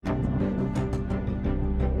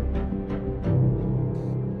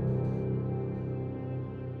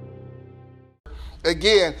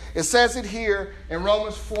Again, it says it here in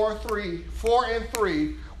Romans 4 and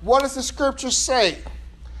 3. What does the scripture say?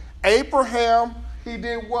 Abraham, he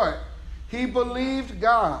did what? He believed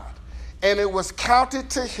God, and it was counted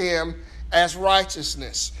to him as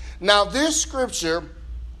righteousness. Now, this scripture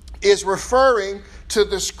is referring to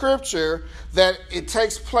the scripture that it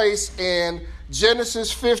takes place in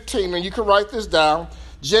Genesis 15, and you can write this down,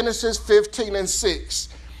 Genesis 15 and 6.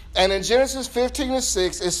 And in Genesis 15 and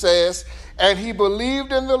 6, it says, and he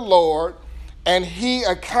believed in the Lord, and he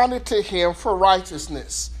accounted to him for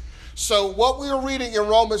righteousness. So what we are reading in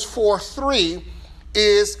Romans 4:3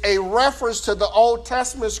 is a reference to the Old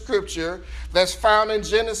Testament scripture that's found in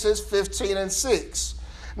Genesis 15 and 6.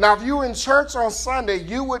 Now, if you were in church on Sunday,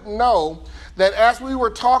 you would know that as we were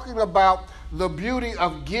talking about the beauty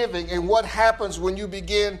of giving and what happens when you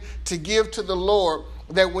begin to give to the Lord,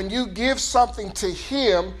 that when you give something to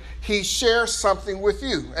him, he shares something with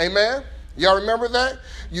you. Amen? Y'all remember that?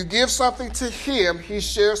 You give something to him, he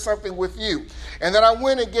shares something with you. And then I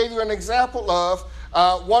went and gave you an example of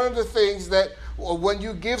one of the things that when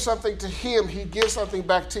you give something to him, he gives something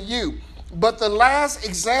back to you. But the last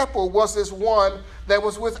example was this one that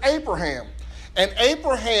was with Abraham. And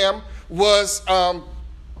Abraham was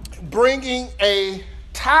bringing a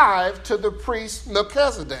tithe to the priest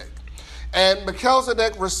Melchizedek. And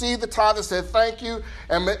Melchizedek received the tithe and said, thank you.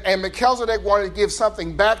 And Melchizedek wanted to give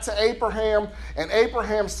something back to Abraham. And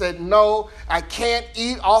Abraham said, no, I can't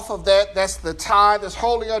eat off of that. That's the tithe that's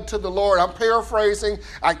holy unto the Lord. I'm paraphrasing.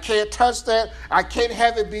 I can't touch that. I can't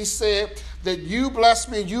have it be said that you blessed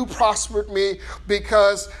me, you prospered me,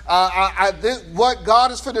 because what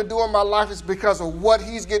God is going to do in my life is because of what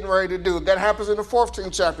he's getting ready to do. That happens in the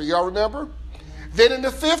 14th chapter. Y'all remember? Then in the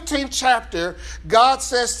 15th chapter, God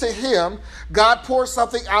says to him, God pours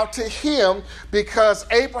something out to him because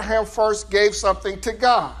Abraham first gave something to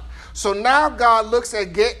God. So now God looks at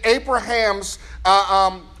Abraham's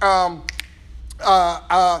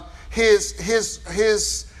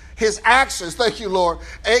his actions. Thank you, Lord.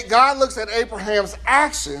 God looks at Abraham's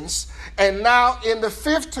actions, and now in the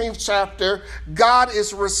 15th chapter, God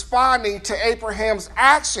is responding to Abraham's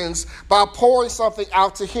actions by pouring something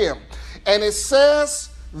out to him. And it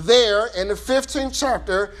says there in the 15th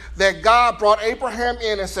chapter that God brought Abraham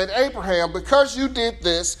in and said, Abraham, because you did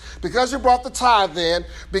this, because you brought the tithe in,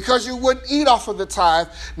 because you wouldn't eat off of the tithe,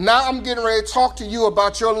 now I'm getting ready to talk to you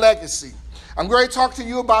about your legacy. I'm going to talk to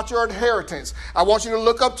you about your inheritance. I want you to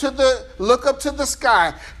look up to the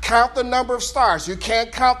sky, count the number of stars. You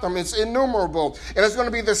can't count them. It's innumerable. And it's going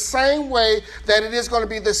to be the same way that it is going to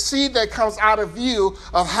be the seed that comes out of you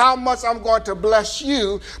of how much I'm going to bless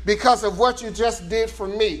you because of what you just did for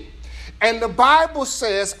me. And the Bible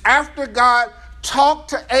says after God talked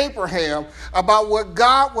to Abraham about what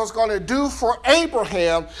God was going to do for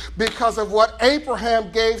Abraham because of what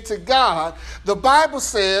Abraham gave to God, the Bible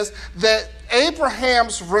says that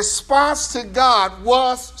Abraham's response to God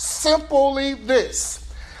was simply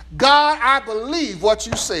this: God, I believe what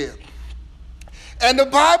you said. And the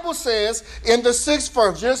Bible says in the 6th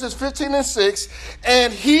verse, Genesis 15 and 6,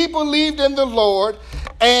 and he believed in the Lord,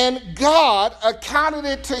 and God accounted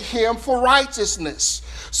it to him for righteousness.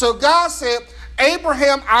 So God said,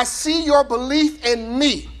 Abraham, I see your belief in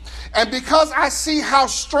me. And because I see how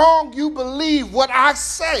strong you believe what I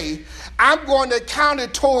say, I'm going to count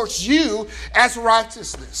it towards you as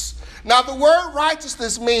righteousness. Now, the word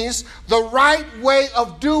righteousness means the right way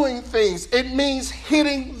of doing things. It means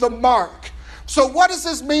hitting the mark. So what does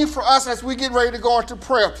this mean for us as we get ready to go into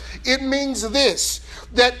prayer? It means this,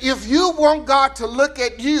 that if you want God to look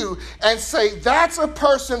at you and say, that's a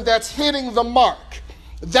person that's hitting the mark.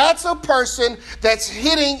 That's a person that's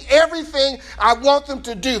hitting everything I want them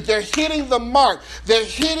to do. They're hitting the mark. They're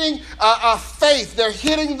hitting faith. They're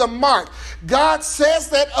hitting the mark. God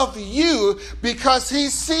says that of you because he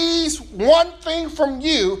sees one thing from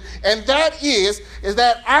you, and that is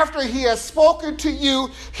that after he has spoken to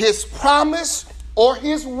you his promise or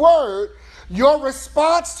his word, your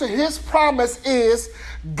response to his promise is,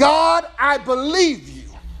 God, I believe you.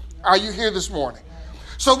 Are you here this morning?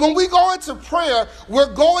 So when we go into prayer,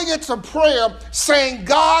 we're going into prayer saying,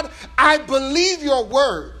 God, I believe your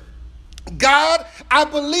word. God, I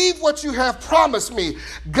believe what you have promised me.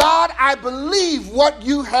 God, I believe what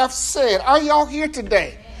you have said. Are y'all here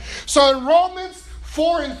today? So in Romans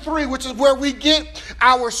 4 and 3, which is where we get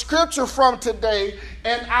our scripture from today,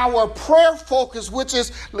 and our prayer focus, which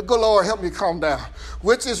is, good Lord, help me calm down,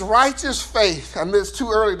 which is righteous faith. I mean, it's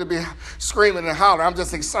too early to be screaming and hollering. I'm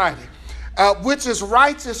just excited. Which is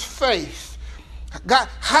righteous faith. God,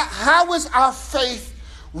 how is our faith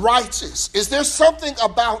righteous? Is there something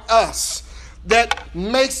about us that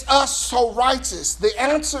makes us so righteous? The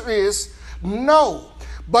answer is no.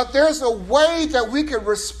 But there's a way that we can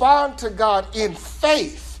respond to God in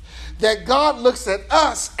faith, that God looks at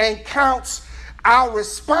us and counts our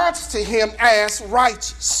response to him as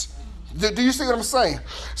righteous. Do you see what I'm saying?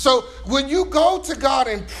 So when you go to God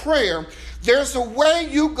in prayer, there's a way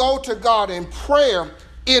you go to God in prayer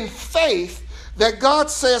in faith that God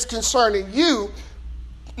says concerning you,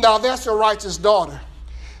 now that's a righteous daughter.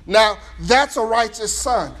 Now that's a righteous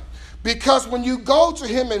son. Because when you go to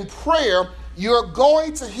him in prayer, you're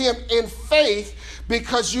going to him in faith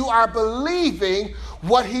because you are believing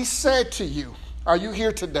what he said to you. Are you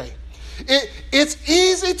here today? It's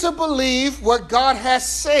easy to believe what God has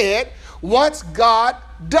said once God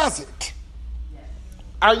does it.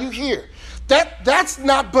 Are you here? That's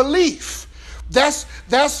not belief. That's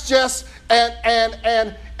just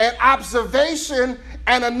an observation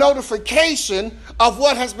and a notification of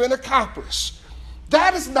what has been accomplished.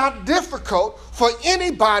 That is not difficult for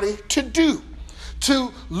anybody to do.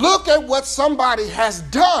 To look at what somebody has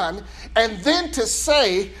done and then to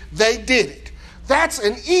say they did it. That's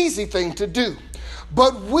an easy thing to do.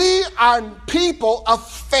 But we are people of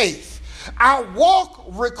faith. Our walk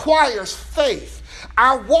requires faith.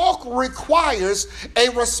 Our walk requires a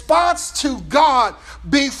response to God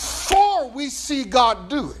before we see God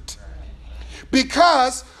do it.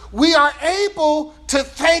 Because we are able to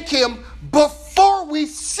thank him before we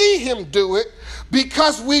see him do it,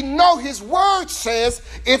 because we know his word says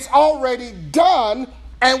it's already done,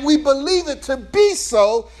 and we believe it to be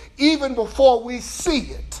so even before we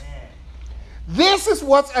see it. This is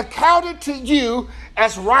what's accounted to you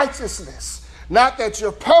as righteousness. Not that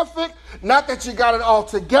you're perfect, not that you got it all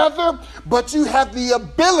together, but you have the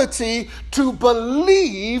ability to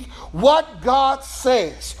believe what God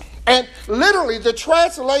says. And literally the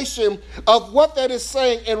translation of what that is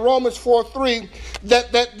saying in Romans 4:3,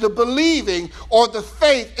 that the believing or the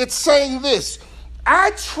faith, it's saying this: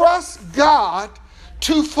 I trust God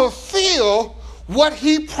to fulfill what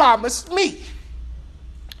he promised me.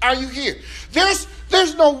 Are you here?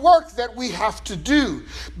 There's no work that we have to do.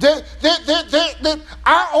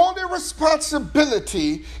 Our only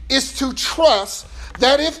responsibility is to trust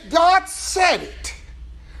that if God said it,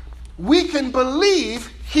 we can believe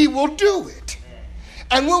he will do it.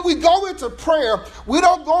 And when we go into prayer, we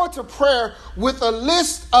don't go into prayer with a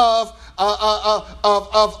list of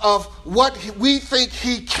what we think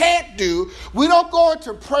he can't do. We don't go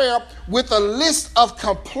into prayer with a list of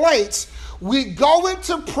complaints. We go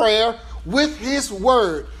into prayer with his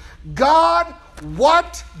word. God,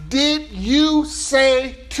 what did you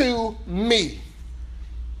say to me?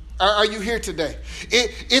 Are you here today?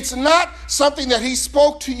 It's not something that he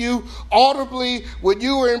spoke to you audibly when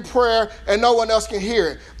you were in prayer and no one else can hear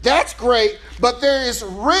it. That's great, but there is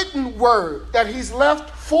written word that he's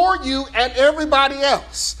left for you and everybody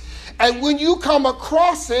else. And when you come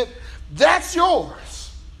across it, that's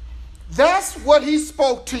yours. That's what he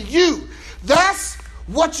spoke to you. That's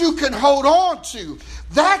what you can hold on to.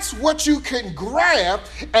 That's what you can grab,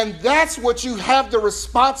 and that's what you have the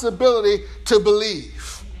responsibility to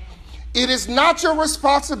believe. It is not your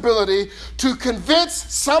responsibility to convince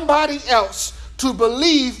somebody else to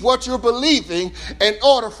believe what you're believing in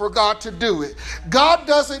order for God to do it. God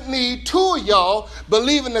doesn't need two of y'all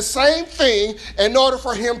believing the same thing in order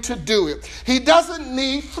for him to do it. He doesn't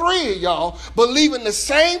need three of y'all believing the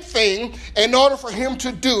same thing in order for him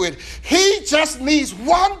to do it. He just needs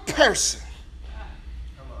one person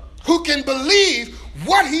who can believe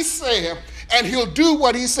what he said, and he'll do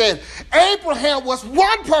what he said. Abraham was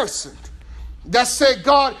one person that said,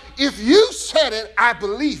 God, if you said it, I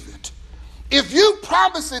believe it. If you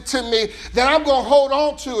promise it to me, then I'm going to hold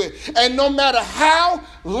on to it. And no matter how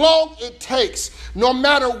long it takes, no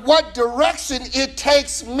matter what direction it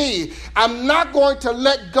takes me, I'm not going to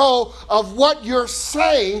let go of what you're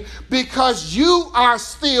saying, because you are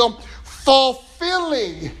still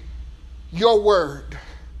fulfilling your word.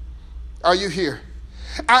 Are you here?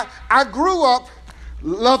 I grew up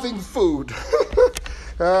loving food.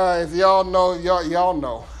 If y'all know, y'all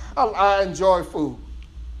know. I enjoy food.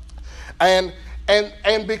 And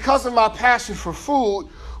because of my passion for food,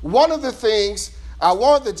 one of the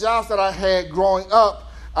jobs that I had growing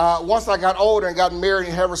up, once I got older and got married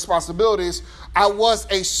and had responsibilities, I was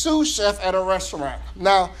a sous chef at a restaurant.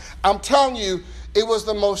 Now, I'm telling you, it was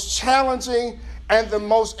the most challenging and the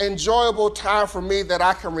most enjoyable time for me that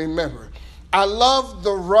I can remember. I love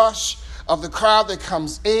the rush of the crowd that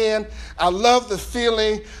comes in. I love the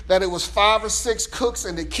feeling that it was 5 or 6 cooks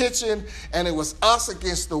in the kitchen and it was us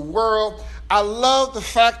against the world. I love the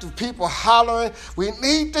fact of people hollering, we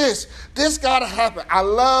need this. This got to happen. I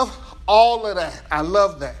love all of that. I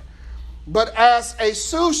love that. But as a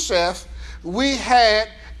sous chef, we had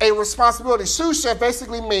a responsibility. Sous chef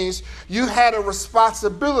basically means you had a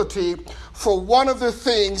responsibility for one of the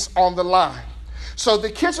things on the line. So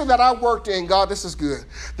the kitchen that I worked in, God, this is good.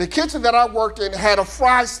 The kitchen that I worked in had a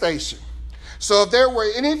fry station. So if there were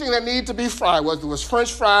anything that needed to be fried, whether it was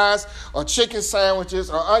French fries or chicken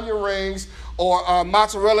sandwiches or onion rings or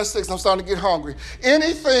mozzarella sticks, I'm starting to get hungry.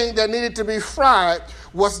 Anything that needed to be fried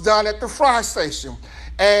was done at the fry station.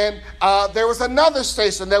 And there was another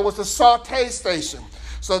station that was the saute station.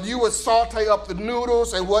 So you would saute up the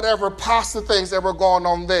noodles and whatever pasta things that were going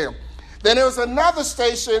on there. Then there was another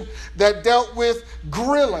station that dealt with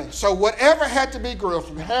grilling. So whatever had to be grilled,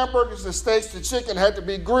 from hamburgers to steaks to chicken, had to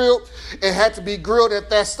be grilled. It had to be grilled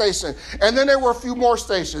at that station. And then there were a few more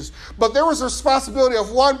stations. But there was a responsibility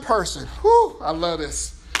of one person, I love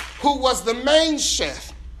this, who was the main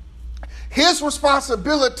chef. His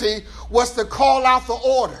responsibility was to call out the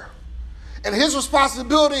order. And his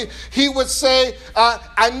responsibility, he would say,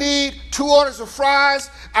 I need 2 orders of fries.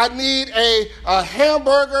 I need a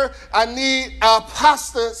hamburger. I need a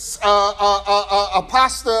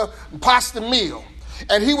pasta meal.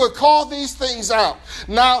 And he would call these things out.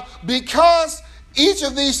 Now, because each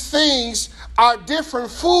of these things are different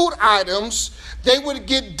food items, they would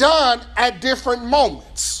get done at different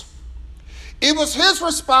moments. It was his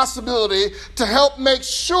responsibility to help make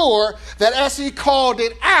sure that as he called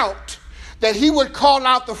it out, that he would call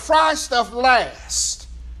out the fried stuff last.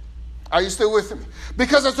 Are you still with me?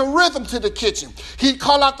 Because there's a rhythm to the kitchen. He'd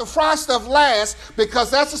call out the fried stuff last because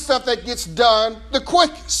that's the stuff that gets done the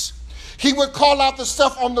quickest. He would call out the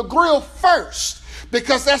stuff on the grill first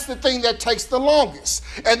because that's the thing that takes the longest.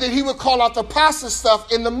 And then he would call out the pasta stuff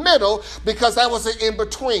in the middle because that was an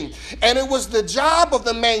in-between. And it was the job of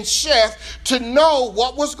the main chef to know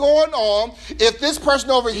what was going on. If this person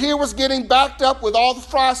over here was getting backed up with all the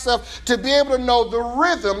fried stuff, to be able to know the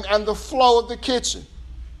rhythm and the flow of the kitchen.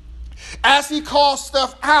 As he called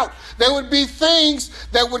stuff out, there would be things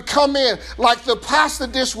that would come in, like the pasta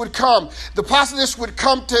dish would come. The pasta dish would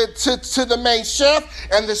come to the main chef,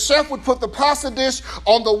 and the chef would put the pasta dish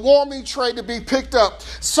on the warming tray to be picked up.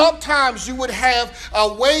 Sometimes you would have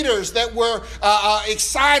waiters that were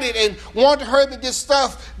excited and wanted to hurry to get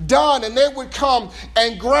stuff done, and they would come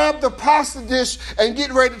and grab the pasta dish and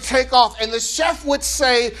get ready to take off. And the chef would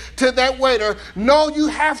say to that waiter, no, you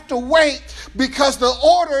have to wait because the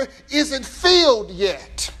order isn't filled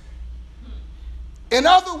yet. In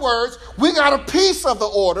other words, we got a piece of the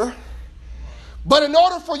order, but in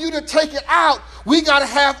order for you to take it out, we got to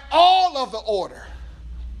have all of the order.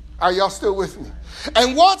 Are y'all still with me?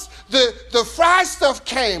 And once the fried stuff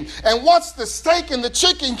came, and once the steak and the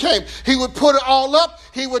chicken came, he would put it all up,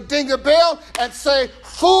 he would ding a bell and say,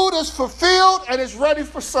 food is fulfilled and is ready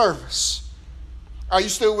for service. Are you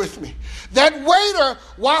still with me? That waiter,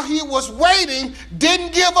 while he was waiting,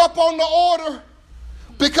 didn't give up on the order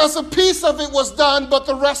because a piece of it was done, but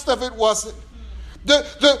the rest of it wasn't.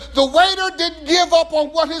 The waiter didn't give up on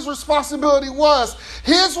what his responsibility was.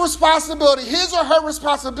 His responsibility, his or her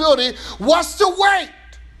responsibility, was to wait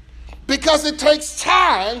because it takes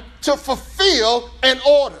time to fulfill an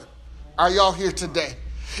order. Are y'all here today?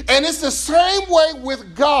 And it's the same way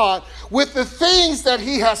with God, with the things that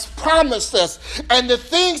he has promised us and the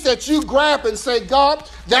things that you grab and say, God,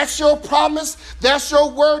 that's your promise. That's your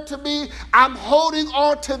word to me. I'm holding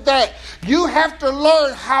on to that. You have to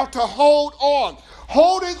learn how to hold on.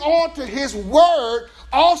 Holding on to his word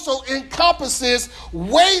also encompasses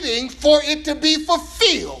waiting for it to be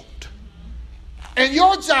fulfilled. And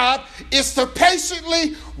your job is to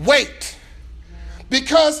patiently wait.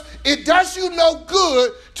 Because it does you no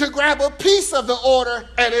good to grab a piece of the order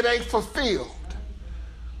and it ain't fulfilled.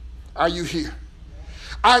 Are you here?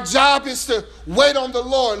 Our job is to wait on the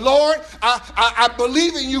Lord. Lord, I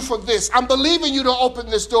believe in you for this. I'm believing you to open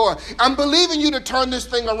this door. I'm believing you to turn this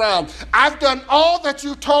thing around. I've done all that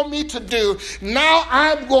you told me to do. Now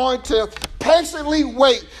I'm going to patiently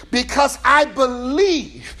wait because I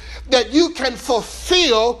believe that you can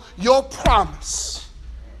fulfill your promise.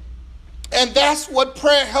 And that's what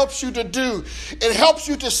prayer helps you to do. It helps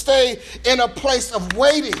you to stay in a place of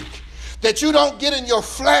waiting, that you don't get in your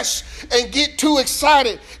flesh and get too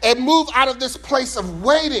excited and move out of this place of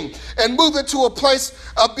waiting and move into a place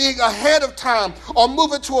of being ahead of time or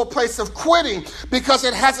move into a place of quitting because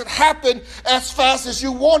it hasn't happened as fast as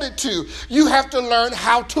you wanted to. You have to learn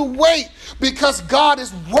how to wait because God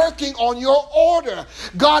is working on your order.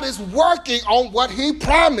 God is working on what he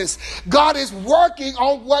promised. God is working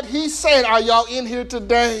on what he said. Are y'all in here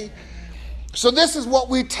today? So this is what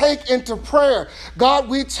we take into prayer. God,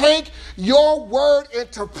 we take your word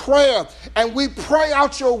into prayer and we pray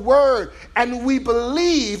out your word and we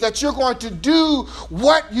believe that you're going to do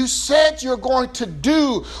what you said you're going to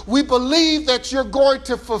do. We believe that you're going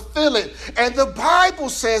to fulfill it. And the Bible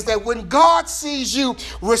says that when God sees you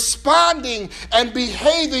responding and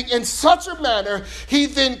behaving in such a manner, he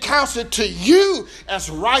then counts it to you as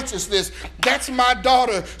righteousness. That's my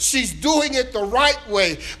daughter. She's doing it the right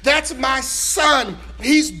way. That's my son.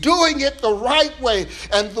 He's doing it the right way.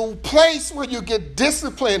 And the place where you get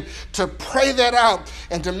disciplined to pray that out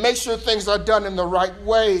and to make sure things are done in the right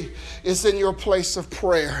way is in your place of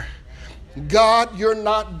prayer. God, you're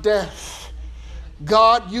not deaf.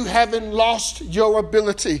 God, you haven't lost your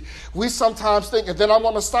ability. We sometimes think, and then I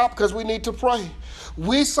want to stop because we need to pray.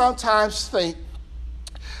 We sometimes think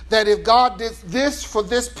that if God did this for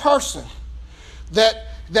this person,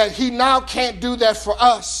 that he now can't do that for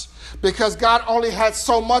us, because God only had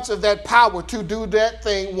so much of that power to do that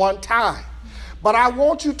thing one time. But I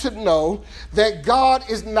want you to know that God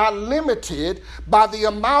is not limited by the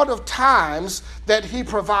amount of times that he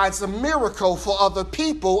provides a miracle for other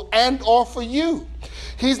people and or for you.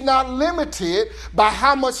 He's not limited by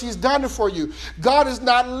how much he's done it for you. God is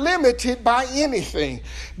not limited by anything.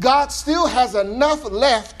 God still has enough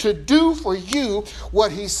left to do for you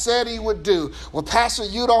what he said he would do. Well, Pastor,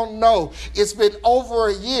 you don't know. It's been over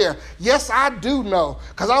a year. Yes, I do know,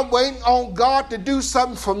 because I'm waiting on God to do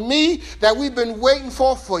something for me that we've been waiting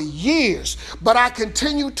for years. But I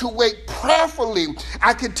continue to wait prayerfully.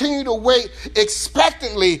 I continue to wait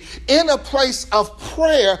expectantly in a place of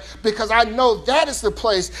prayer, because I know that is the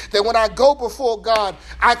place that when I go before God,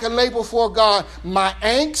 I can lay before God my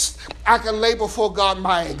angst. I can lay before God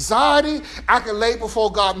my anxiety. I can lay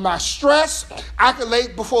before God my stress. I can lay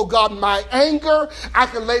before God my anger. I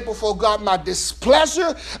can lay before God my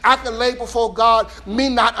displeasure. I can lay before God me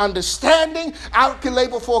not understanding. I can lay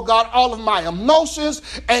before God all of my emotions.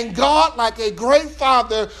 And God, like a great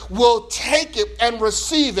father, will take it and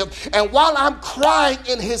receive it. And while I'm crying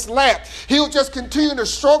in his lap, he'll just continue to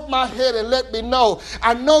stroke my head and let me know,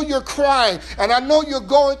 I know you're crying, and I know you're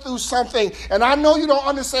going through something, and I know you don't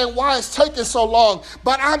understand why it's taking so long,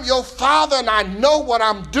 but I'm your father and I know what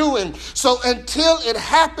I'm doing. So until it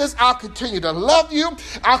happens, I'll continue to love you.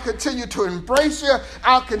 I'll continue to embrace you.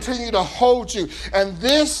 I'll continue to hold you. And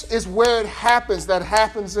this is where it happens. That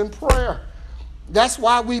happens in prayer. That's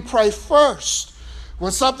why we pray first.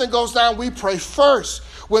 When something goes down, we pray first.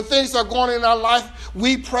 When things are going in our life,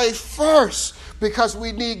 we pray first, because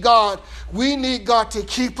we need God. We need God to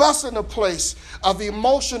keep us in a place of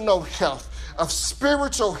emotional health, of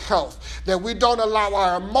spiritual health, that we don't allow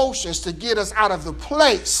our emotions to get us out of the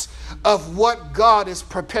place of what God is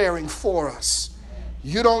preparing for us.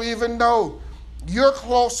 You don't even know. You're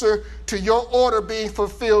closer to your order being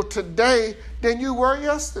fulfilled today than you were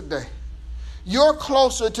yesterday. You're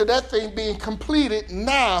closer to that thing being completed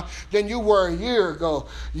now than you were a year ago.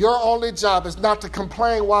 Your only job is not to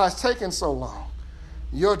complain why it's taking so long.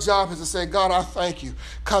 Your job is to say, God, I thank you,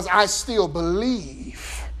 because I still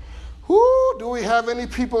believe. Whoo, do we have any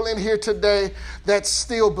people in here today that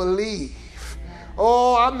still believe?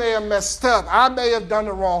 Oh, I may have messed up. I may have done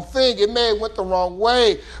the wrong thing. It may have went the wrong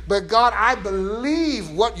way. But God, I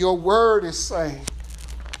believe what your word is saying.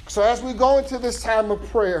 So as we go into this time of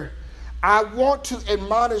prayer, I want to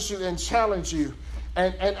admonish you and challenge you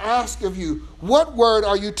and ask of you, what word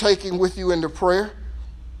are you taking with you into prayer?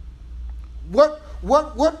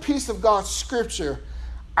 What piece of God's scripture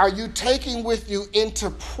are you taking with you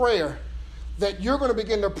into prayer that you're going to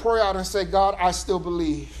begin to pray out and say, God, I still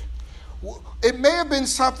believe? It may have been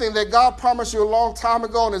something that God promised you a long time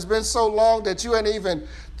ago, and it's been so long that you hadn't even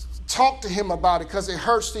talked to him about it because it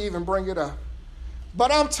hurts to even bring it up.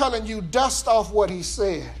 But I'm telling you, dust off what he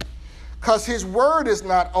said, because his word is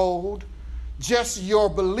not old. Just your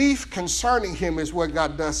belief concerning him is what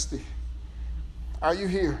got dusty. Are you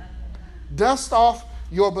here? Dust off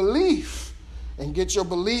your belief and get your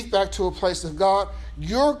belief back to a place of God.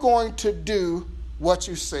 You're going to do what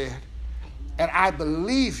you said. And I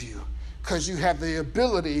believe you because you have the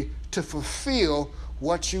ability to fulfill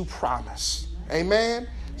what you promised. Amen?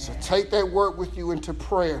 So take that word with you into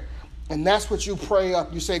prayer. And that's what you pray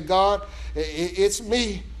up. You say, God, it's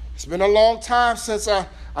me. It's been a long time since I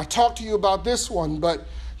talked to you about this one, but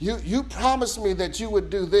you promised me that you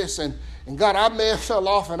would do this. And God, I may have fell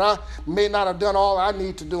off and I may not have done all I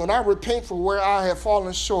need to do. And I repent for where I have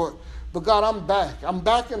fallen short. But God, I'm back. I'm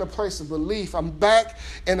back in a place of belief. I'm back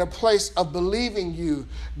in a place of believing you.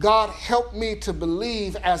 God, help me to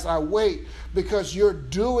believe as I wait, because you're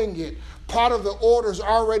doing it. Part of the order is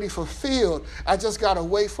already fulfilled. I just got to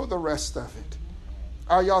wait for the rest of it.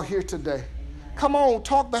 Are y'all here today? Come on,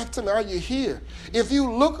 talk back to me. Are you here? If you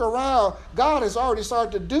look around, God has already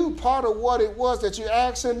started to do part of what it was that you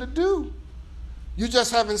asked him to do. You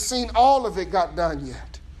just haven't seen all of it got done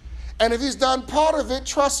yet. And if he's done part of it,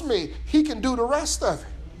 trust me, he can do the rest of it.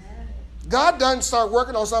 God doesn't start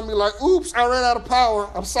working on something like, oops, I ran out of power.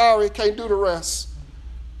 I'm sorry, can't do the rest.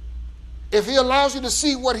 If he allows you to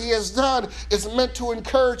see what he has done, it's meant to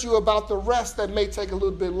encourage you about the rest that may take a little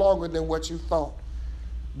bit longer than what you thought.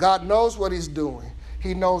 God knows what he's doing.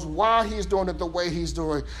 He knows why he's doing it the way he's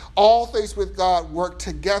doing. All things with God work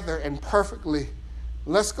together and perfectly.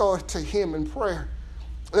 Let's go to him in prayer.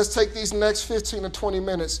 Let's take these next 15 to 20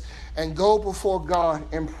 minutes and go before God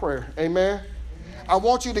in prayer. Amen? I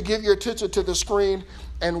want you to give your attention to the screen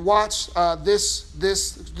and watch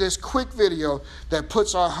this quick video that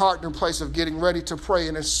puts our heart in a place of getting ready to pray.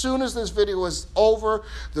 And as soon as this video is over,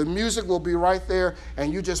 the music will be right there,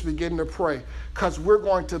 and you just begin to pray because we're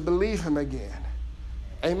going to believe him again.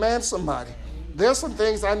 Amen, somebody. There's some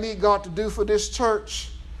things I need God to do for this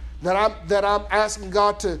church that I'm asking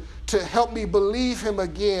God to help me believe him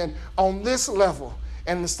again on this level.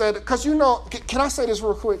 And instead, because can I say this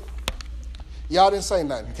real quick? Y'all didn't say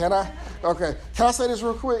nothing. Can I? Okay. Can I say this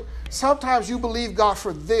real quick? Sometimes you believe God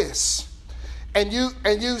for this, and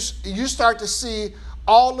you start to see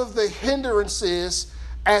all of the hindrances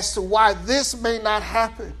as to why this may not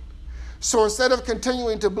happen. So instead of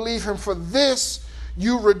continuing to believe him for this,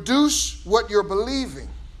 you reduce what you're believing.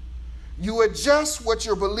 You adjust what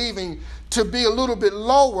you're believing to be a little bit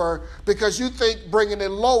lower because you think bringing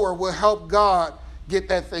it lower will help God get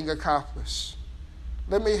that thing accomplished.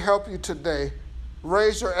 Let me help you today.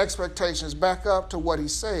 Raise your expectations back up to what he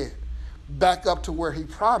said, back up to where he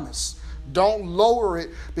promised. Don't lower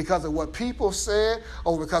it because of what people said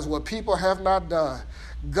or because of what people have not done.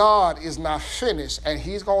 God is not finished, and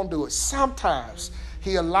he's going to do it. Sometimes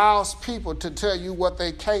he allows people to tell you what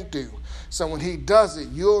they can't do. So when he does it,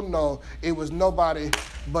 you'll know it was nobody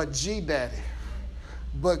but G-Daddy,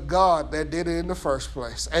 but God that did it in the first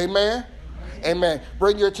place. Amen? Amen.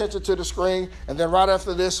 Bring your attention to the screen, and then right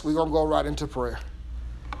after this, we're going to go right into prayer.